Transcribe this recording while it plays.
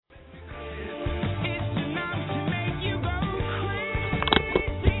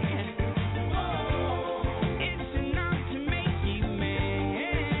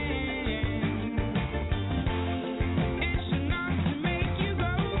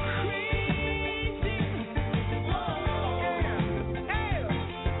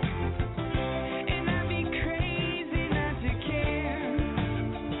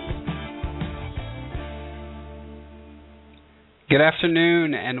Good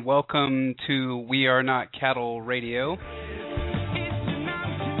afternoon and welcome to We Are Not Cattle Radio.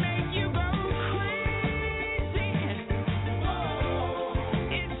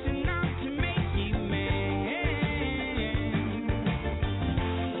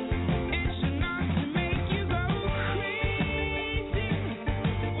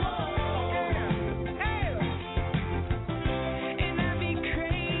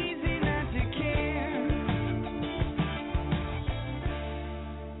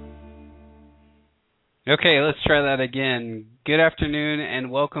 Okay, let's try that again. Good afternoon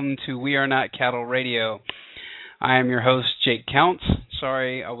and welcome to We Are Not Cattle Radio. I am your host, Jake Counts.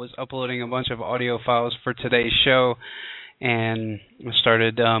 Sorry, I was uploading a bunch of audio files for today's show and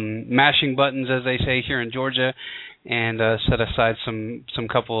started mashing buttons, as they say here in Georgia, and set aside some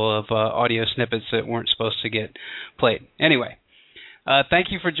couple of audio snippets that weren't supposed to get played. Anyway,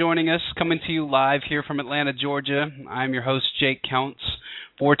 thank you for joining us, coming to you live here from Atlanta, Georgia. I'm your host, Jake Counts,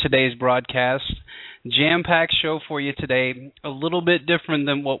 for today's broadcast. Jam-packed show for you today, a little bit different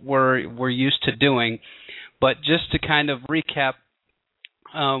than what we're used to doing, but just to kind of recap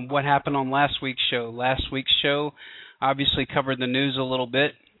what happened on last week's show. Last week's show obviously covered the news a little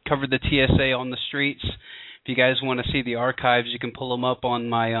bit, covered the TSA on the streets. If you guys want to see the archives, you can pull them up on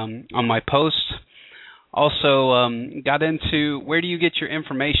my post. Also, got into where do you get your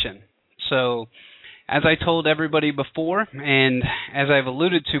information. So, as I told everybody before, and as I've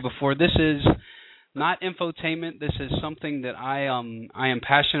alluded to before, this is not infotainment. This is something that I am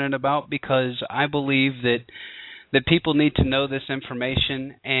passionate about because I believe that people need to know this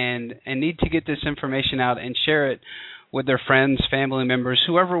information and need to get this information out and share it with their friends, family members,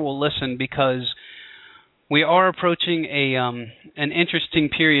 whoever will listen, because we are approaching an interesting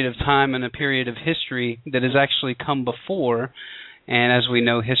period of time and a period of history that has actually come before. And as we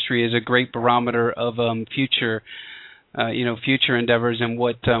know, history is a great barometer of future endeavors and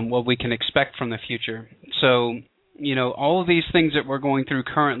what we can expect from the future. So, all of these things that we're going through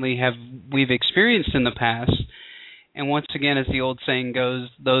currently we've experienced in the past. And once again, as the old saying goes,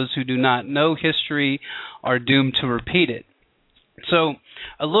 those who do not know history are doomed to repeat it. So,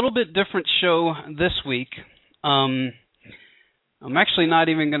 a little bit different show this week. I'm actually not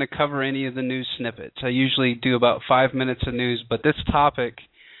even going to cover any of the news snippets. I usually do about 5 minutes of news, but this topic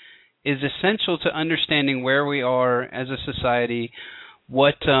is essential to understanding where we are as a society,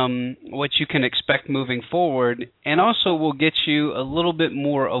 what you can expect moving forward, and also will get you a little bit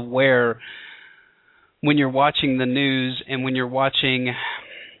more aware when you're watching the news and when you're watching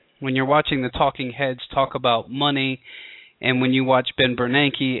the talking heads talk about money, and when you watch Ben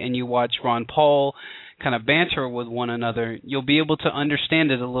Bernanke and you watch Ron Paul kind of banter with one another, you'll be able to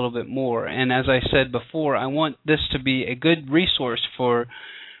understand it a little bit more. And as I said before, I want this to be a good resource for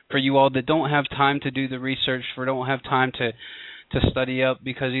you all that don't have time to do the research, or don't have time to study up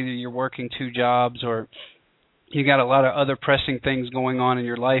because either you're working 2 jobs or you got a lot of other pressing things going on in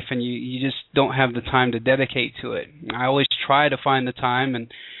your life and you just don't have the time to dedicate to it. I always try to find the time,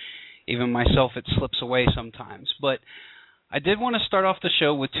 and even myself, it slips away sometimes. But I did want to start off the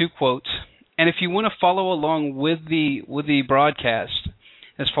show with 2 quotes, and if you want to follow along with the broadcast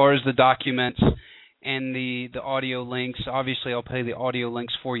as far as the documents and the audio links, obviously I'll play the audio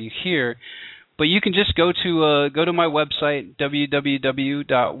links for you here, but you can just go to my website,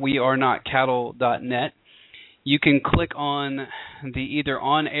 www.wearenotcattle.net. You can click on the either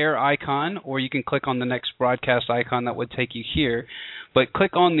on-air icon, or you can click on the next broadcast icon that would take you here, but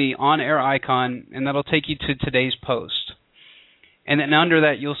click on the on-air icon and that'll take you to today's post. And then under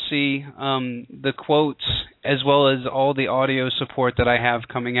that you'll see the quotes as well as all the audio support that I have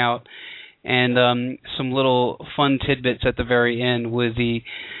coming out, and some little fun tidbits at the very end with the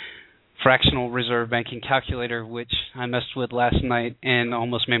fractional reserve banking calculator, which I messed with last night and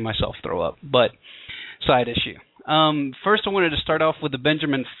almost made myself throw up. But side issue. First, I wanted to start off with the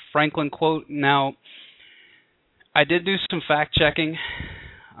Benjamin Franklin quote. Now, I did do some fact checking,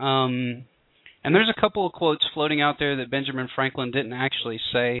 and there's a couple of quotes floating out there that Benjamin Franklin didn't actually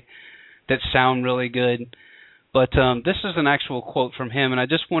say that sound really good. But this is an actual quote from him, and I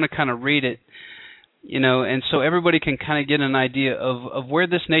just want to kind of read it, and so everybody can kind of get an idea of where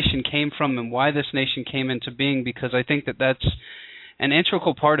this nation came from and why this nation came into being, because I think that that's an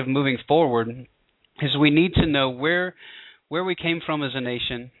integral part of moving forward, is we need to know where we came from as a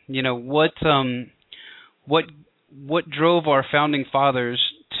nation, what drove our founding fathers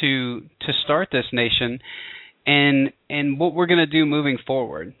to start this nation, and what we're going to do moving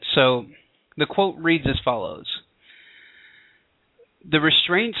forward. So the quote reads as follows: "The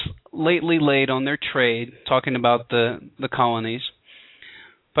restraints lately laid on their trade," talking about the colonies,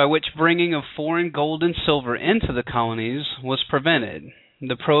 by which bringing of foreign gold and silver into the colonies was prevented,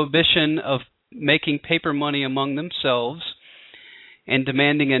 the prohibition of making paper money among themselves, and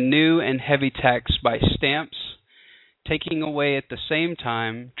demanding a new and heavy tax by stamps, taking away at the same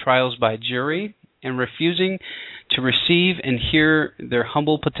time trials by jury, and refusing to receive and hear their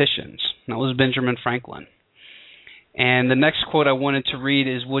humble petitions. That was Benjamin Franklin. And the next quote I wanted to read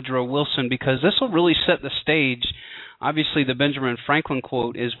is Woodrow Wilson, because this will really set the stage. Obviously, the Benjamin Franklin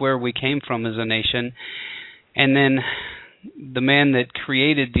quote is where we came from as a nation. And then the man that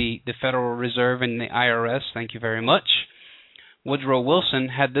created the Federal Reserve and the IRS, thank you very much, Woodrow Wilson,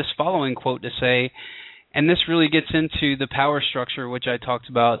 had this following quote to say, and this really gets into the power structure, which I talked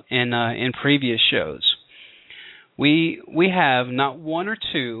about in previous shows. We have not one or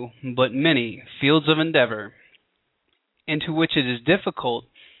two, but many fields of endeavor into which it is difficult,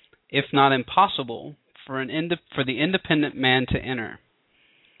 if not impossible, for the independent man to enter.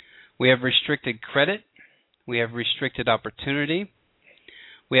 We have restricted credit, we have restricted opportunity,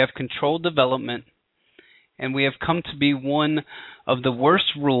 we have controlled development, and we have come to be one of the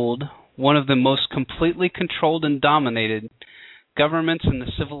worst ruled, one of the most completely controlled and dominated governments in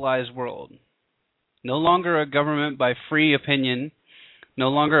the civilized world. No longer a government by free opinion, no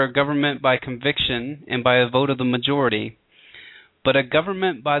longer a government by conviction and by a vote of the majority, but a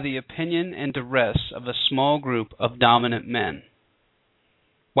government by the opinion and duress of a small group of dominant men.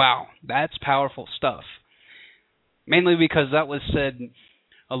 Wow, that's powerful stuff. Mainly because that was said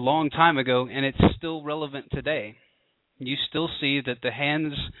a long time ago, and it's still relevant today. You still see that the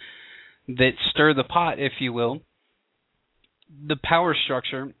hands that stir the pot, if you will, the power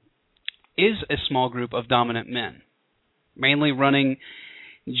structure is a small group of dominant men, mainly running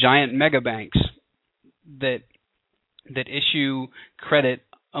giant mega banks that issue credit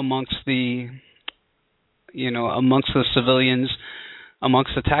amongst the civilians,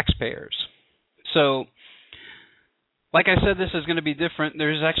 amongst the taxpayers. So, like I said, this is going to be different.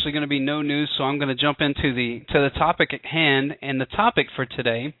 There's actually going to be no news, so I'm going to jump into the topic at hand. And the topic for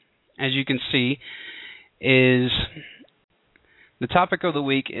today, as you can see, is the topic of the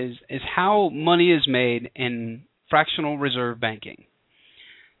week is how money is made in fractional reserve banking.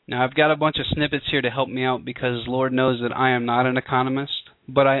 Now, I've got a bunch of snippets here to help me out because Lord knows that I am not an economist,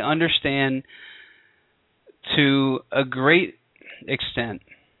 but I understand to a great extent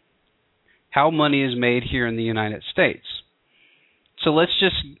how money is made here in the United States. So let's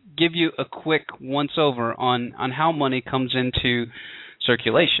just give you a quick once-over on how money comes into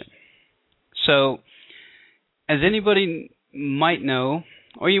circulation. So, as anybody might know,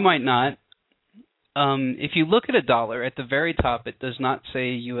 or you might not, if you look at a dollar, at the very top it does not say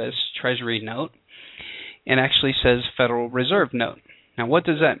U.S. Treasury note. It actually says Federal Reserve note. Now, what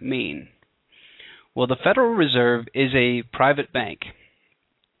does that mean? Well, the Federal Reserve is a private bank.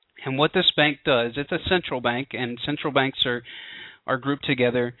 And what this bank does, it's a central bank, and central banks are grouped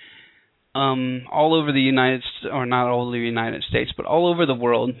together all over the United States, or not all over the United States, but all over the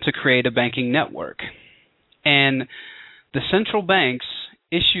world to create a banking network. And the central banks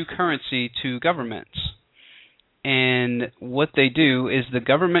issue currency to governments. And what they do is the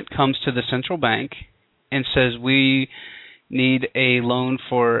government comes to the central bank and says, we need a loan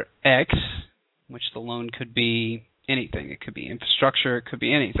for X, which the loan could be anything. It could be infrastructure, it could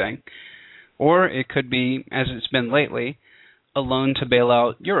be anything. Or it could be, as it's been lately, a loan to bail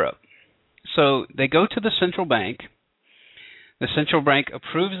out Europe. So they go to the central bank. The central bank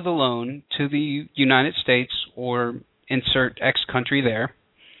approves the loan to the United States, or insert X country there,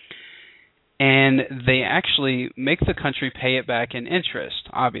 and they actually make the country pay it back in interest,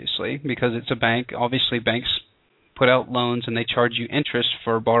 obviously, because it's a bank. Obviously, banks put out loans and they charge you interest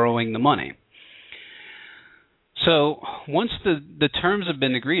for borrowing the money. So once the terms have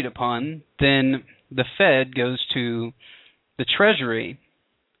been agreed upon, then the Fed goes to the Treasury,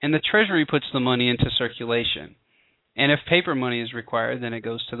 and the Treasury puts the money into circulation. And if paper money is required, then it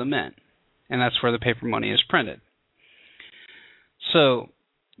goes to the Mint, and that's where the paper money is printed. So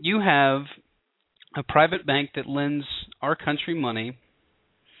you have a private bank that lends our country money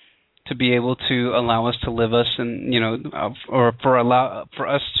to be able to allow us to live us, and or for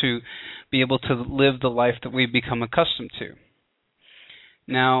us to be able to live the life that we've become accustomed to.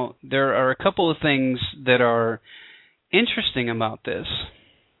 Now, there are a couple of things that are interesting about this,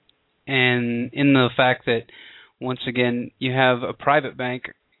 and in the fact that, once again, you have a private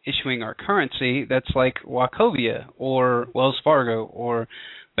bank issuing our currency. That's like Wachovia or Wells Fargo or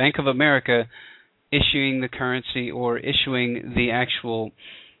Bank of America issuing the currency, or issuing the actual,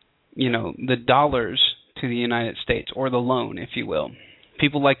 the dollars to the United States, or the loan, if you will.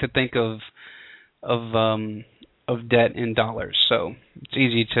 People like to think of of debt in dollars. So it's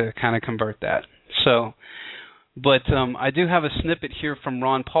easy to kind of convert that. So, but I do have a snippet here from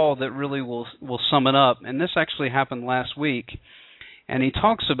Ron Paul that really will sum it up. And this actually happened last week. And he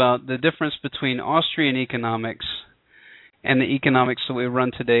talks about the difference between Austrian economics and the economics that we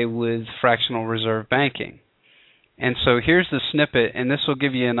run today with fractional reserve banking. And so here's the snippet, and this will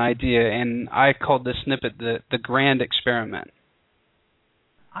give you an idea. And I called this snippet the grand experiment.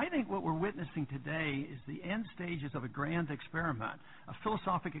 I think what we're witnessing today is the end stages of a grand experiment, a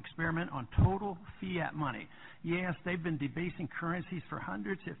philosophic experiment on total fiat money. Yes, they've been debasing currencies for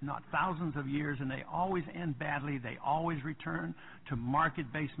hundreds, if not thousands of years, and they always end badly. They always return to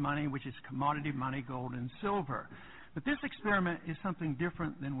market-based money, which is commodity money, gold and silver. But this experiment is something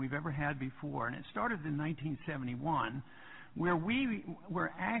different than we've ever had before, and it started in 1971, where we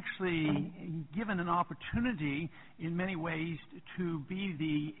were actually given an opportunity in many ways to be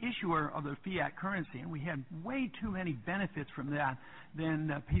the issuer of the fiat currency. And we had way too many benefits from that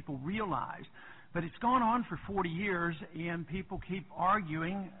than people realized. But it's gone on for 40 years, and people keep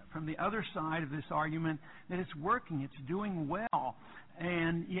arguing from the other side of this argument that it's working, it's doing well.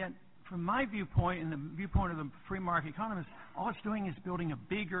 And yet, from my viewpoint and the viewpoint of the free market economists, all it's doing is building a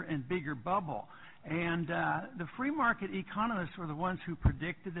bigger and bigger bubble. And the free market economists were the ones who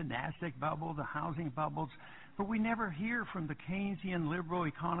predicted the NASDAQ bubble, the housing bubbles, but we never hear from the Keynesian liberal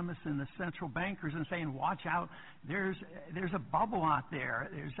economists and the central bankers and saying, watch out, there's a bubble out there,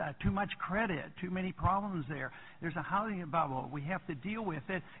 there's too much credit, too many problems there, there's a housing bubble, we have to deal with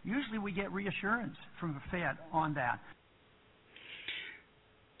it. Usually we get reassurance from the Fed on that.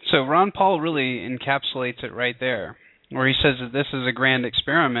 So Ron Paul really encapsulates it right there, where he says that this is a grand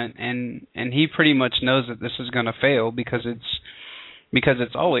experiment, and he pretty much knows that this is going to fail because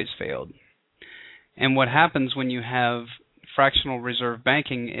it's always failed. And what happens when you have fractional reserve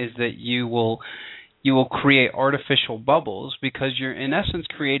banking is that you will create artificial bubbles because you're in essence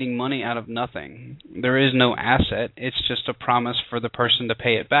creating money out of nothing. There is no asset. It's just a promise for the person to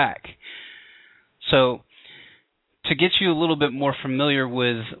pay it back. So to get you a little bit more familiar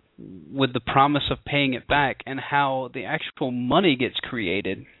with the promise of paying it back and how the actual money gets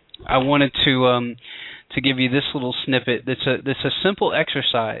created, I wanted to give you this little snippet. That's a simple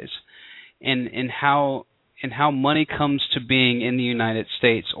exercise in how money comes to being in the United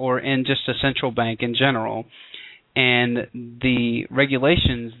States or in just a central bank in general, and the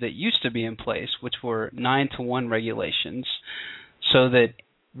regulations that used to be in place, which were 9-to-1 regulations, so that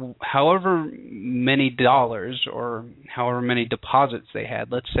however many dollars or however many deposits they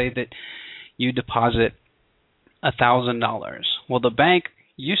had, let's say that you deposit $1,000. Well, the bank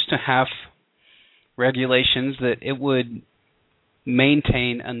used to have regulations that it would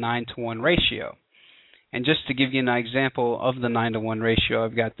maintain a 9-to-1 ratio. And just to give you an example of the 9-to-1 ratio,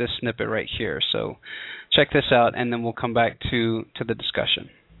 I've got this snippet right here. So check this out, and then we'll come back to the discussion.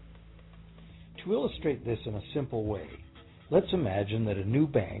 To illustrate this in a simple way, let's imagine that a new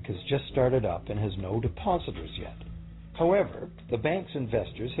bank has just started up and has no depositors yet. However, the bank's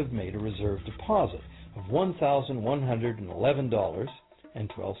investors have made a reserve deposit of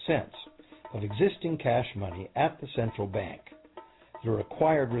 $1,111.12 of existing cash money at the central bank. The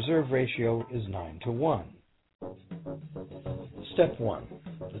required reserve ratio is 9-to-1. Step 1.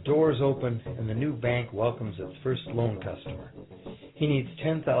 The doors open and the new bank welcomes its first loan customer. He needs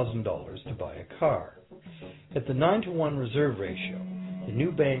 $10,000 to buy a car. At the 9-to-1 reserve ratio, the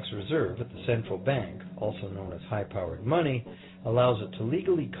new bank's reserve at the central bank, also known as high-powered money, allows it to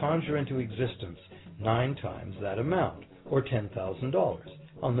legally conjure into existence 9 times that amount, or $10,000,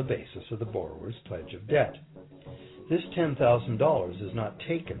 on the basis of the borrower's pledge of debt. This $10,000 is not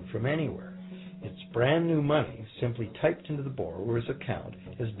taken from anywhere. It's brand new money simply typed into the borrower's account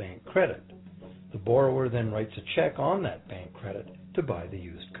as bank credit. The borrower then writes a check on that bank credit to buy the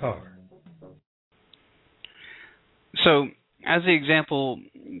used car. So, as the example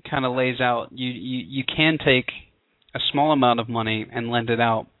kind of lays out, you can take a small amount of money and lend it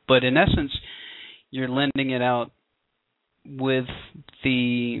out, but in essence, you're lending it out with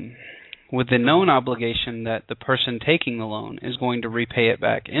the known obligation that the person taking the loan is going to repay it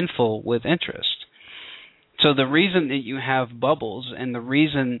back in full with interest. So the reason that you have bubbles and the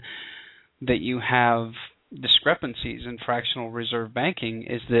reason that you have discrepancies in fractional reserve banking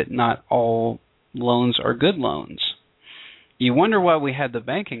is that not all loans are good loans. You wonder why we had the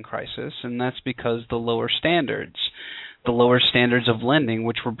banking crisis, and that's because the lower standards of lending,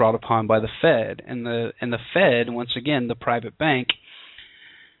 which were brought upon by the Fed, and the Fed, once again, the private bank,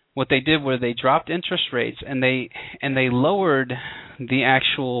 what they did was they dropped interest rates and they lowered the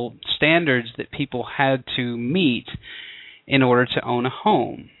actual standards that people had to meet in order to own a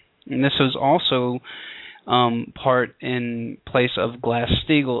home. And this was also part in place of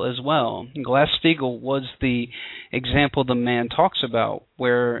Glass-Steagall as well. Glass-Steagall was the example the man talks about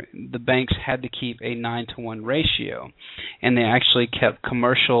where the banks had to keep a 9-to-1 ratio, and they actually kept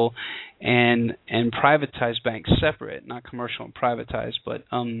commercial and privatized banks separate, not commercial and privatized, but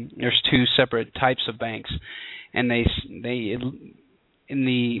there's two separate types of banks, and they in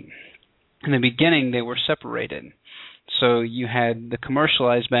the beginning they were separated. So you had the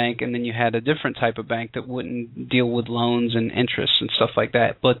commercialized bank, and then you had a different type of bank that wouldn't deal with loans and interest and stuff like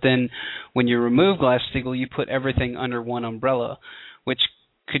that. But then when you remove Glass-Steagall, you put everything under one umbrella, which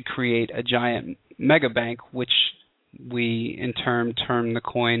could create a giant mega bank, which we in turn term the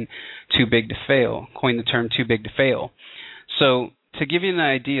term too big to fail. So to give you an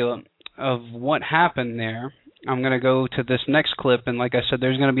idea of what happened there, I'm going to go to this next clip, and like I said,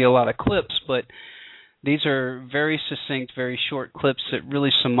 there's going to be a lot of clips, but these are very succinct, very short clips that really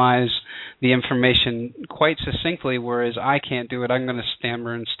surmise the information quite succinctly, whereas I can't do it. I'm going to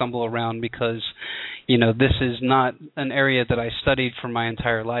stammer and stumble around because, this is not an area that I studied for my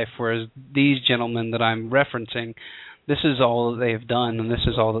entire life, whereas these gentlemen that I'm referencing, this is all that they have done, and this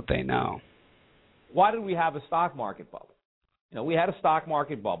is all that they know. Why did we have a stock market bubble? We had a stock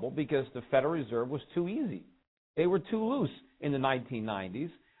market bubble because the Federal Reserve was too easy. They were too loose in the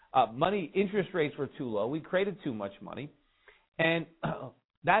 1990s. Interest rates were too low. We created too much money, and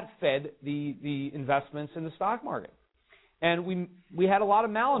that fed the investments in the stock market. And we had a lot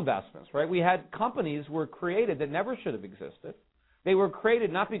of malinvestments, right? We had companies were created that never should have existed. They were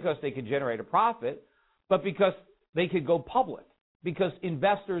created not because they could generate a profit, but because they could go public, because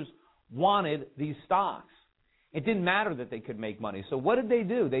investors wanted these stocks. It didn't matter that they could make money. So what did they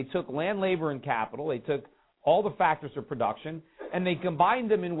do? They took land, labor, and capital. They took all the factors of production, and they combined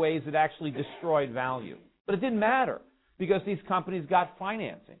them in ways that actually destroyed value. But it didn't matter because these companies got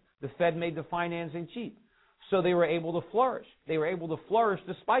financing. The Fed made the financing cheap. So they were able to flourish. They were able to flourish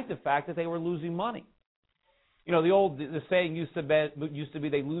despite the fact that they were losing money. The saying used to be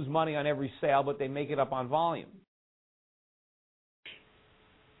they lose money on every sale, but they make it up on volume.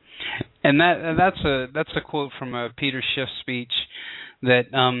 And that's a quote from a Peter Schiff speech that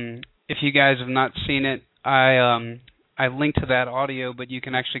if you guys have not seen it, I linked to that audio, but you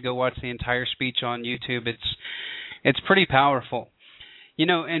can actually go watch the entire speech on YouTube. It's pretty powerful.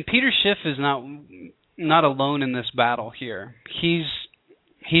 And Peter Schiff is not alone in this battle here.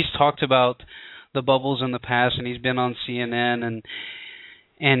 He's talked about the bubbles in the past, and he's been on CNN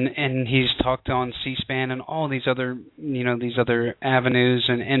and he's talked on C-SPAN and all these other avenues,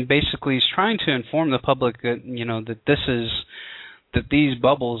 and basically he's trying to inform the public that that these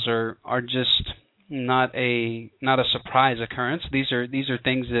bubbles are just not a surprise occurrence. These are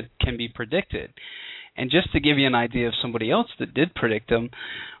things that can be predicted. And just to give you an idea of somebody else that did predict them,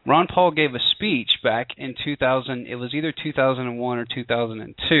 Ron Paul gave a speech back in 2000. It was either 2001 or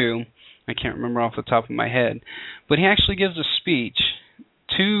 2002. I can't remember off the top of my head. But he actually gives a speech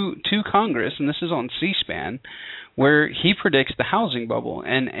to Congress, and this is on C-SPAN, where he predicts the housing bubble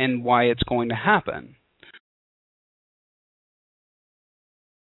and why it's going to happen.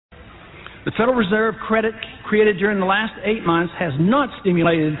 The Federal Reserve credit created during the last 8 months has not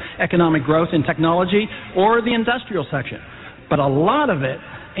stimulated economic growth in technology or the industrial section, but a lot of it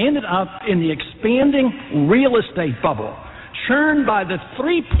ended up in the expanding real estate bubble, churned by the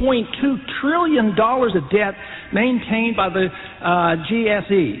 $3.2 trillion of debt maintained by the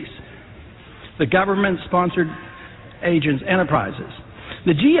GSEs, the government-sponsored agents, enterprises.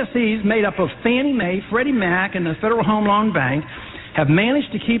 The GSEs, made up of Fannie Mae, Freddie Mac, and the Federal Home Loan Bank, have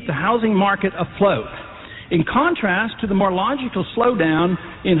managed to keep the housing market afloat, in contrast to the more logical slowdown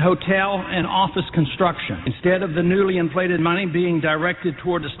in hotel and office construction. Instead of the newly inflated money being directed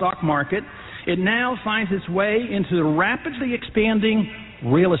toward the stock market, it now finds its way into the rapidly expanding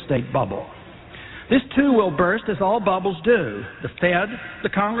real estate bubble. This too will burst, as all bubbles do. The Fed, the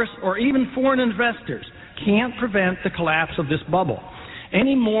Congress, or even foreign investors can't prevent the collapse of this bubble,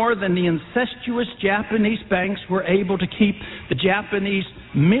 any more than the incestuous Japanese banks were able to keep the Japanese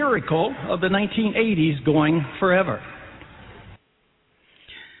miracle of the 1980s going forever.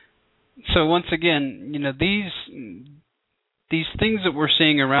 So once again, these things that we're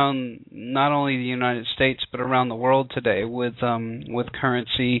seeing around not only the United States but around the world today, with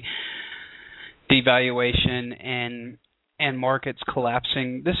currency devaluation and markets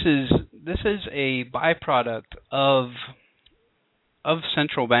collapsing, this is a byproduct of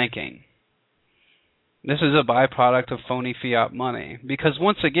central banking. This is a byproduct of phony fiat money, because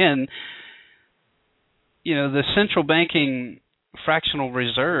once again, the central banking fractional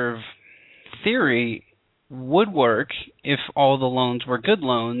reserve theory would work if all the loans were good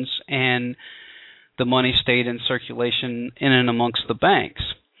loans and the money stayed in circulation in and amongst the banks.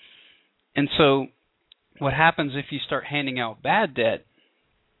 And so what happens if you start handing out bad debt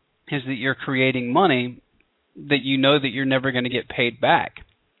is that you're creating money that you know that you're never going to get paid back.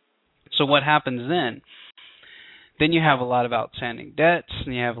 So what happens then? Then you have a lot of outstanding debts,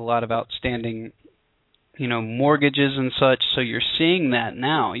 and you have a lot of outstanding, mortgages and such. So you're seeing that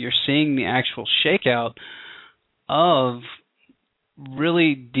now. You're seeing the actual shakeout of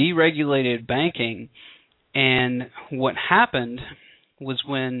really deregulated banking. And what happened was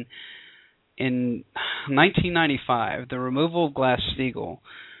when in 1995, the removal of Glass-Steagall,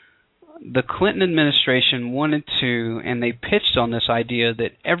 the Clinton administration wanted to, and they pitched on this idea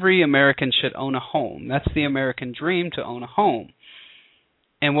that every American should own a home. That's the American dream, to own a home.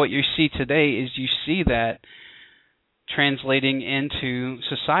 And what you see today is you see that translating into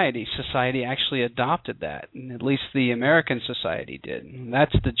society. Society actually adopted that, and at least the American society did. And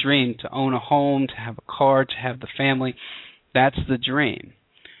that's the dream, to own a home, to have a car, to have the family. That's the dream.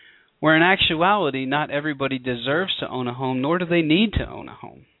 Where in actuality, not everybody deserves to own a home, nor do they need to own a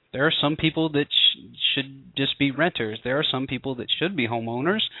home. There are some people that should just be renters. There are some people that should be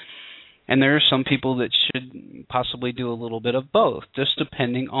homeowners. And there are some people that should possibly do a little bit of both, just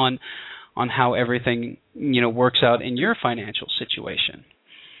depending on how everything works out in your financial situation.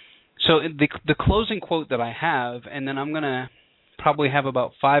 So the closing quote that I have, and then I'm going to probably have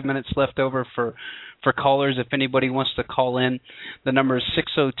about 5 minutes left over for callers if anybody wants to call in. The number is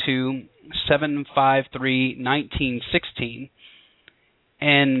 602-753-1916.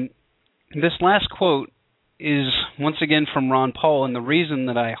 And this last quote is once again from Ron Paul, and the reason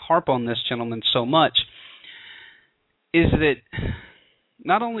that I harp on this gentleman so much is that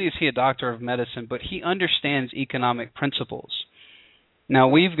not only is he a doctor of medicine, but he understands economic principles. Now,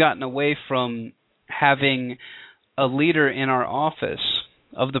 we've gotten away from having a leader in our office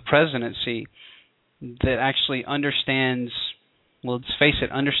of the presidency that actually understands, well, let's face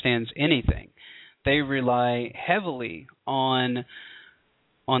it, understands anything. They rely heavily on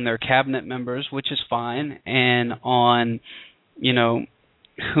their cabinet members, which is fine, and on,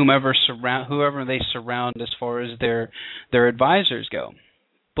 whoever they surround as far as their advisors go.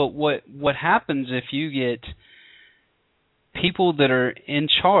 But what happens if you get people that are in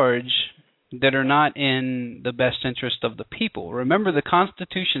charge that are not in the best interest of the people? Remember, the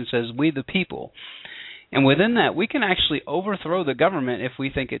Constitution says we the people. And within that, we can actually overthrow the government if we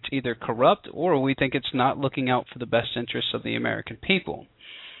think it's either corrupt or we think it's not looking out for the best interests of the American people.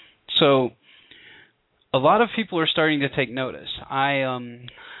 So a lot of people are starting to take notice.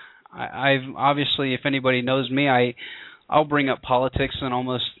 I've obviously, if anybody knows me, I'll bring up politics in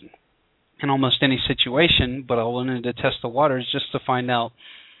almost any situation, but I wanted to test the waters just to find out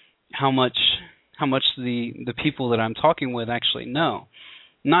how much the people that I'm talking with actually know.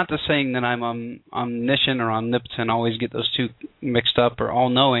 Not to saying that I'm omniscient or omnipotent, always get those two mixed up, or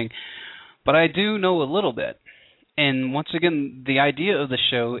all-knowing, but I do know a little bit. And once again, the idea of the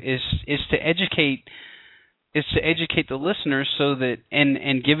show is to educate the listeners so that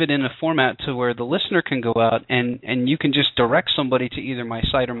and give it in a format to where the listener can go out and you can just direct somebody to either my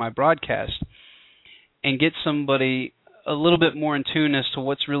site or my broadcast and get somebody a little bit more in tune as to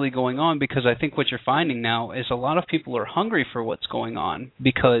what's really going on, because I think what you're finding now is a lot of people are hungry for what's going on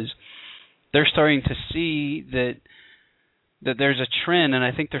because they're starting to see that there's a trend, and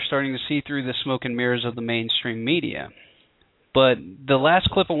I think they're starting to see through the smoke and mirrors of the mainstream media. But the last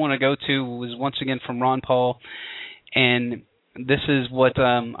clip I want to go to was once again from Ron Paul, and this is what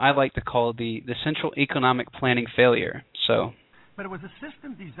I like to call the central economic planning failure. But it was a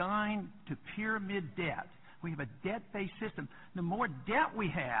system designed to pyramid debt. We have a debt-based system. The more debt we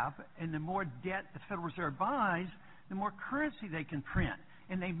have and the more debt the Federal Reserve buys, the more currency they can print,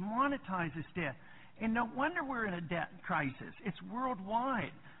 and they monetize this debt. And no wonder we're in a debt crisis. It's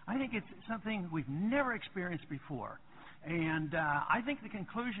worldwide. I think it's something we've never experienced before. And I think the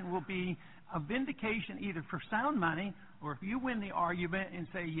conclusion will be a vindication either for sound money, or if you win the argument and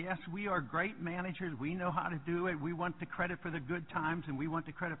say, yes, we are great managers, we know how to do it, we want the credit for the good times, and we want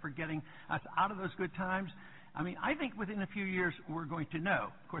the credit for getting us out of those good times. I mean, I think within a few years we're going to know.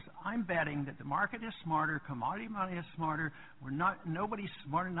 Of course, I'm betting that the market is smarter, commodity money is smarter. Nobody's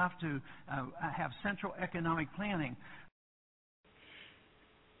smart enough to have central economic planning.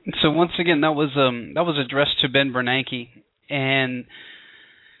 So once again, that was addressed to Ben Bernanke, and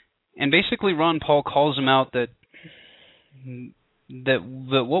basically Ron Paul calls him out that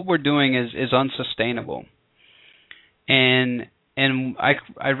what we're doing is unsustainable. And I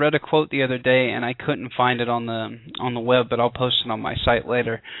read a quote the other day, and I couldn't find it on the web, but I'll post it on my site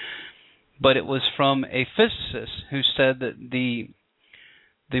later. But it was from a physicist who said that the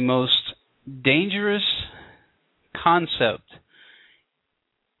most dangerous concept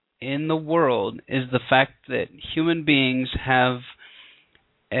in the world is the fact that human beings have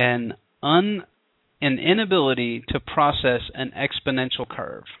an inability to process an exponential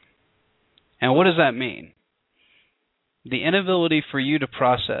curve. And what does that mean? The inability for you to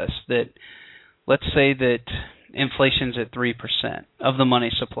process that, let's say that inflation's at 3% of the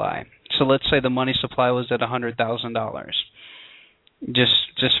money supply. So let's say the money supply was at $100,000,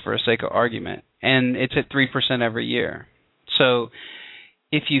 just for the sake of argument, and it's at 3% every year. So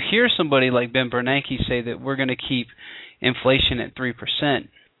if you hear somebody like Ben Bernanke say that we're going to keep inflation at 3%,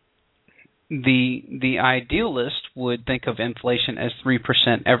 the idealist would think of inflation as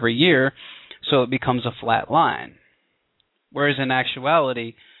 3% every year, so it becomes a flat line. Whereas in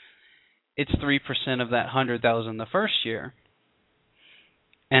actuality, it's 3% of that 100,000 the first year,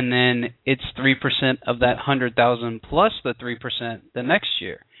 and then it's 3% of that 100,000 plus the 3% the next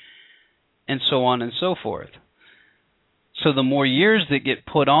year, and so on and so forth. So the more years that get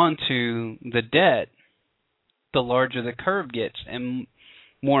put onto the debt, the larger the curve gets, and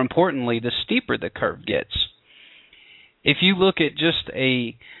more importantly, the steeper the curve gets. If you look at just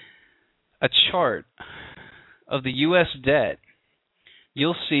a chart of the U.S. debt,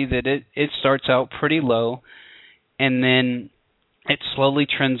 you'll see that it starts out pretty low, and then it slowly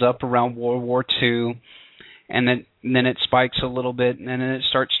trends up around World War II, and then it spikes a little bit, and then it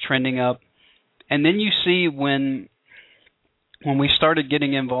starts trending up. And then you see when we started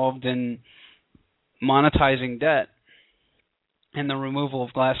getting involved in monetizing debt and the removal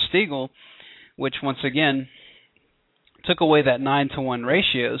of Glass-Steagall, which once again took away that 9-to-1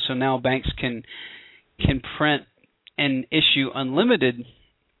 ratio, so now banks can print and issue unlimited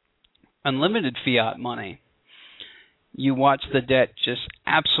fiat money. You watch the debt just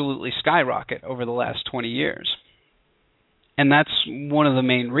absolutely skyrocket over the last 20 years. And that's one of the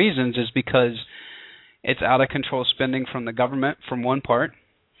main reasons, is because it's out of control spending from the government, from one part.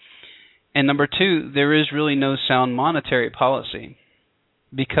 And number two, there is really no sound monetary policy.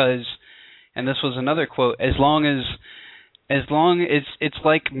 Because, and this was another quote, as long as it's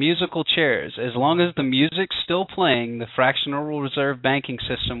like musical chairs. As long as the music's still playing, the fractional reserve banking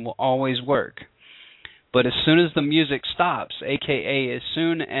system will always work. But as soon as the music stops, aka as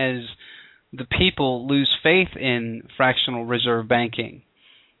soon as the people lose faith in fractional reserve banking,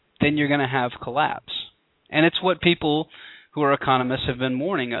 then you're going to have collapse. And it's what people who are economists have been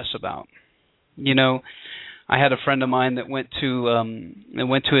warning us about. You know, I had a friend of mine that went to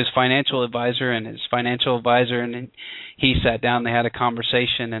his financial advisor, and he sat down. They had a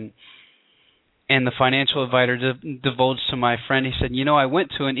conversation, and the financial advisor divulged to my friend. He said, "You know, I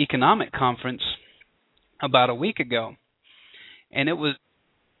went to an economic conference about a week ago, and it was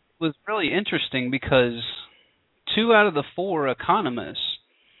really interesting because 2 out of the 4 economists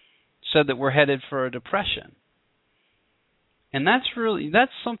said that we're headed for a depression." And that's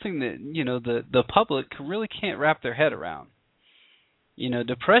something that, you know, the public really can't wrap their head around. You know,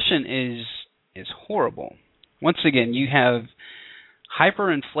 depression is horrible. Once again, you have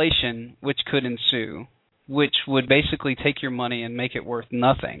hyperinflation, which could ensue, which would basically take your money and make it worth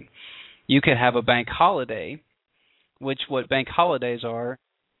nothing. You could have a bank holiday, which what bank holidays are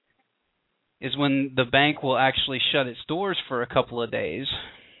is when the bank will actually shut its doors for a couple of days,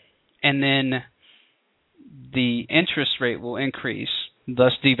 and then the interest rate will increase,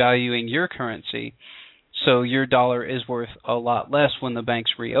 thus devaluing your currency, so your dollar is worth a lot less when the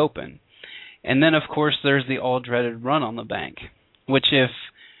banks reopen. And then, of course, there's the all-dreaded run on the bank, which if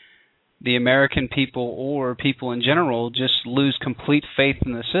the American people or people in general just lose complete faith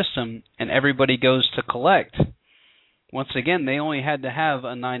in the system and everybody goes to collect, once again, they only had to have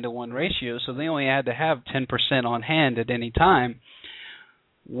a 9-to-1 ratio, so they only had to have 10% on hand at any time.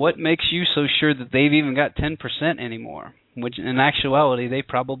 What makes you so sure that they've even got 10% anymore? Which in actuality, they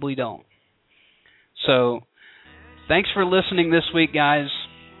probably don't. So, thanks for listening this week, guys.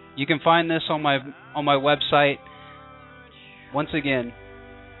 You can find this on my website. Once again,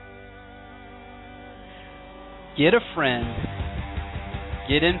 get a friend,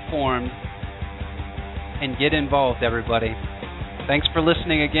 get informed, and get involved, everybody. Thanks for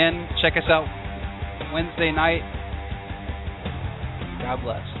listening again. Check us out Wednesday night. God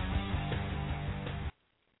bless.